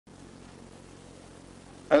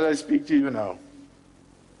as I speak to you now.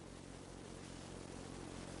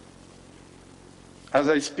 As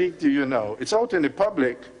I speak to you now, it's out in the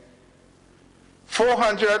public.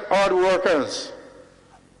 400 odd workers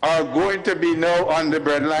are going to be now on the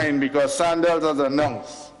breadline because Sandals has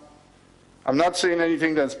announced. I'm not saying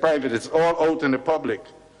anything that's private, it's all out in the public,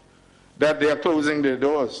 that they are closing their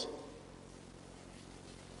doors.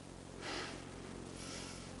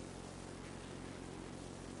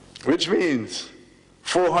 Which means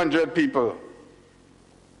 400 people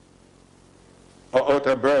are out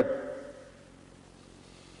of bread.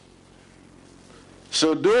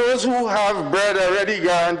 So those who have bread already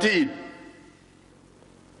guaranteed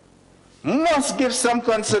must give some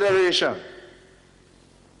consideration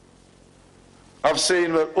of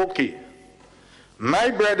saying, well, okay, my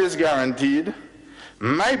bread is guaranteed,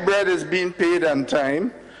 my bread is being paid on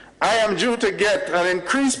time, I am due to get an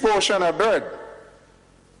increased portion of bread.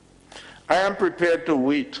 I am prepared to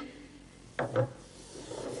wait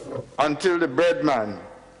until the bread man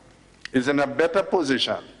is in a better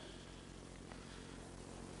position.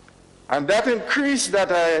 And that increase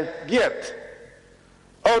that I get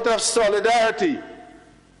out of solidarity,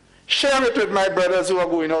 share it with my brothers who are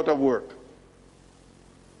going out of work.